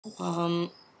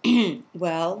Um,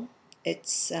 well,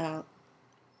 it's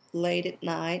late at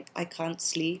night. I can't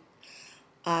sleep.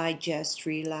 I just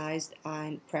realized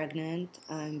I'm pregnant.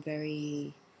 I'm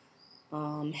very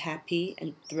happy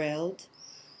and thrilled.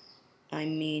 I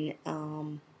mean,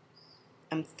 I'm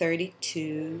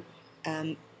 32,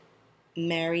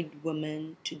 married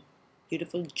woman to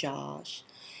beautiful Josh,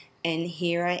 and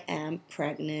here I am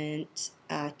pregnant,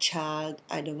 a child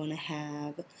I don't want to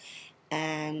have,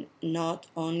 and not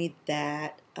only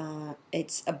that,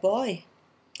 it's a boy.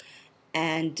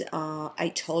 And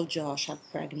I told Josh I'm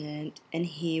pregnant, and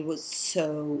he was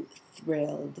so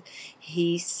thrilled.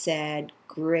 He said,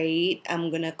 "Great, I'm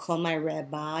gonna call my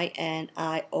rabbi, and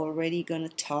I already gonna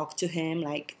talk to him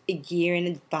like a year in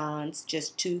advance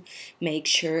just to make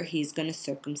sure he's gonna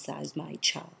circumcise my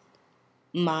child."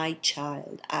 My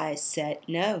child. I said,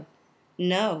 "No,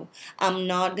 no, I'm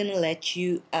not gonna let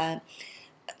you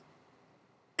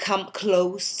come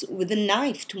close with a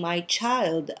knife to my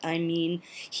child." I mean,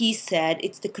 he said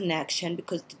it's the connection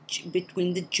because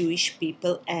between the Jewish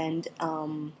people and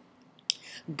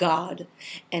God.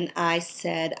 And I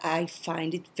said, I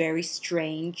find it very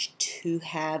strange to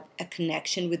have a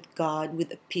connection with God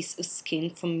with a piece of skin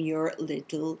from your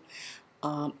little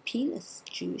penis,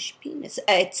 Jewish penis.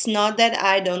 It's not that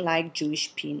I don't like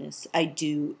Jewish penis. I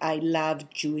do. I love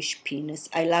Jewish penis.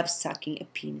 I love sucking a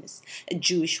penis, a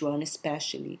Jewish one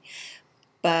especially.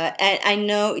 But and I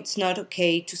know it's not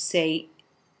okay to say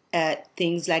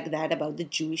things like that about the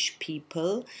Jewish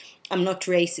people. I'm not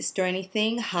racist or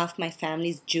anything. Half my family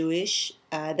is Jewish.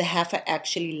 The half I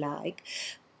actually like.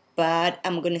 But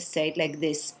I'm gonna say it like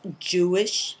this: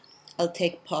 Jewish. I'll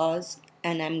take pause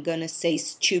and I'm gonna say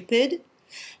stupid,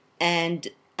 and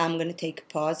I'm going to take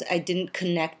a pause. I didn't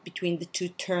connect between the two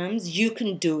terms. You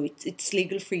can do it. It's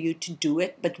legal for you to do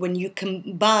it. But when you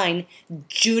combine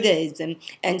Judaism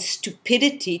and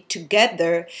stupidity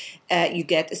together, you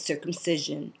get a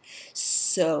circumcision.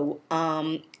 So,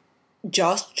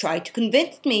 Josh tried to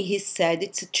convince me. He said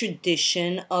it's a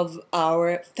tradition of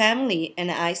our family.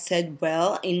 And I said,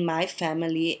 well, in my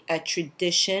family, a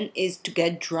tradition is to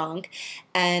get drunk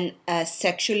and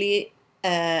sexually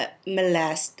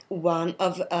molest one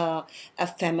of a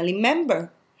family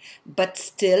member. But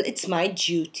still, it's my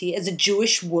duty as a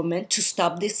Jewish woman to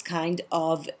stop this kind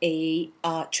of a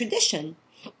tradition.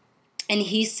 And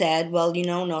he said, well,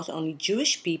 not only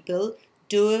Jewish people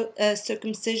do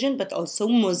circumcision, but also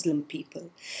Muslim people.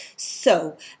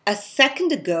 So, a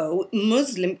second ago,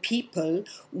 Muslim people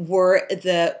were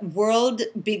the world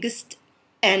biggest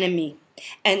enemy.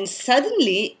 And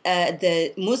suddenly,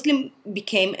 the Muslim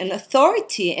became an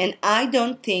authority, and I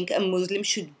don't think a Muslim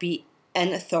should be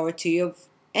an authority of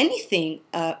anything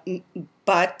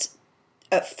but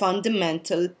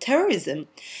fundamental terrorism.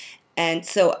 And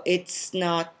so it's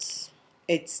not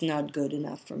good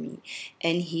enough for me.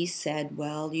 And he said,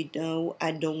 well,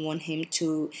 I don't want him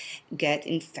to get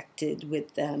infected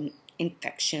with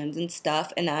infections and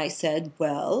stuff. And I said,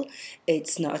 well,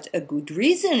 it's not a good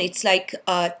reason. It's like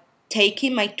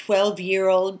taking my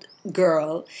 12-year-old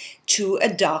girl to a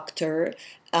doctor,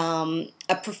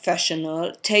 a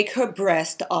professional, take her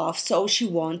breast off so she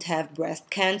won't have breast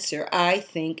cancer. I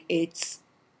think it's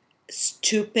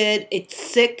stupid, it's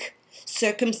sick.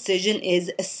 Circumcision is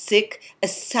a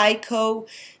psycho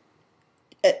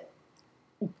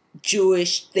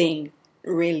Jewish thing,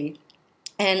 really.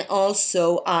 And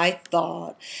also, I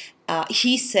thought,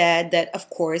 he said that, of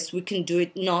course, we can do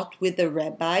it not with a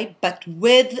rabbi, but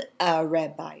with a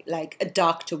rabbi, like a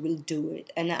doctor will do it.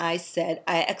 And I said,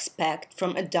 I expect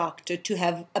from a doctor to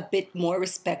have a bit more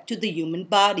respect to the human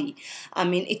body. I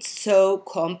mean, it's so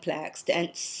complex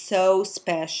and so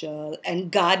special, and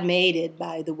God made it,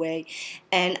 by the way.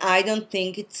 And I don't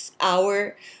think it's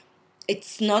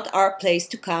not our place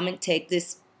to come and take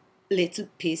this little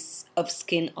piece of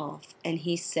skin off. And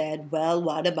he said, well,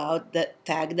 what about the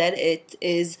fact that it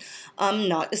is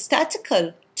not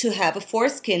aesthetical to have a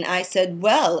foreskin? I said,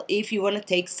 well, if you want to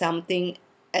take something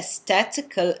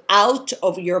aesthetical out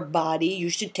of your body, you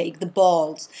should take the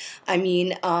balls. I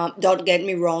mean, don't get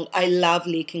me wrong, I love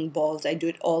licking balls. I do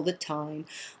it all the time.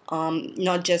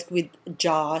 Not just with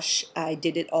Josh, I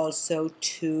did it also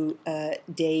to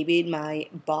David, my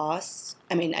boss.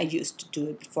 I mean, I used to do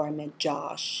it before I met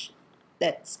Josh.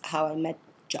 That's how I met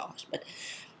Josh. But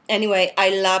anyway, I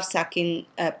love sucking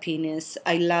penis.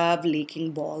 I love licking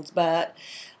balls, but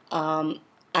I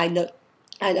don't.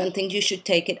 I don't think you should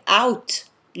take it out.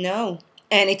 No.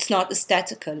 And it's not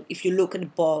aesthetical if you look at the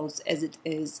balls as it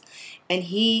is. And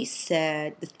he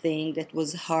said the thing that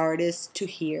was hardest to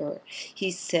hear. He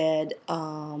said,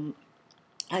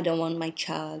 I don't want my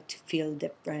child to feel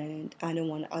different. I don't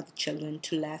want other children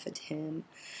to laugh at him.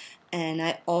 And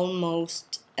I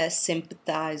almost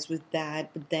sympathize with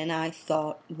that. But then I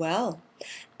thought, well,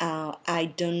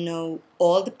 I don't know.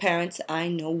 All the parents I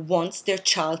know wants their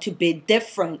child to be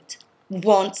different,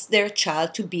 wants their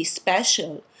child to be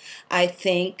special. I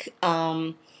think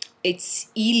it's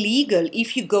illegal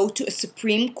if you go to a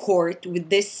Supreme Court with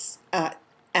this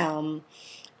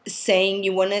saying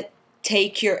you want to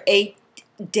take your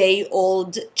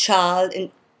 8-day-old child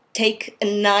and take a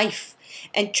knife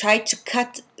and try to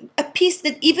cut a piece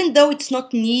that, even though it's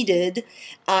not needed,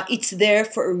 it's there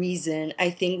for a reason. I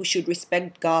think we should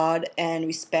respect God and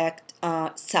respect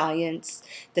science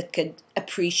that could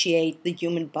appreciate the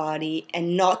human body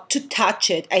and not to touch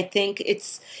it. I think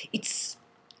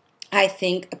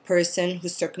a person who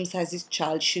circumcises his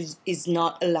child is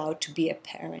not allowed to be a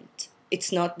parent.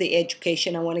 It's not the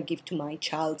education I want to give to my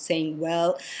child, saying,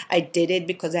 well, I did it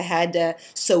because I had a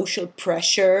social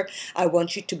pressure. I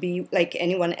want you to be like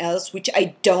anyone else, which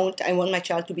I don't. I want my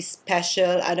child to be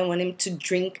special. I don't want him to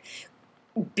drink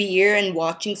beer and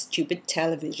watching stupid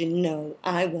television. No,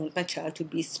 I want my child to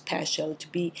be special, to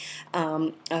be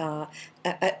a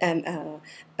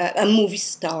movie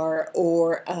star,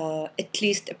 or at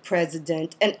least a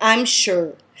president. And I'm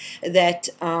sure that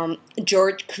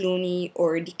George Clooney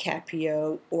or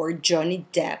DiCaprio or Johnny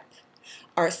Depp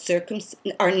are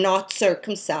not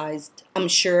circumcised. I'm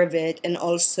sure of it. And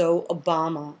also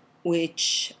Obama,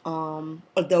 which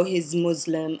although he's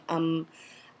Muslim,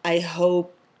 I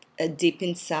hope deep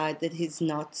inside that he's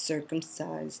not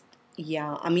circumcised.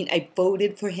 Yeah, I mean, I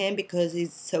voted for him because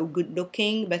he's so good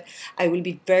looking, but I will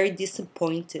be very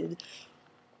disappointed.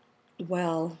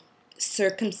 Well,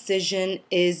 circumcision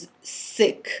is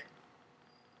sick.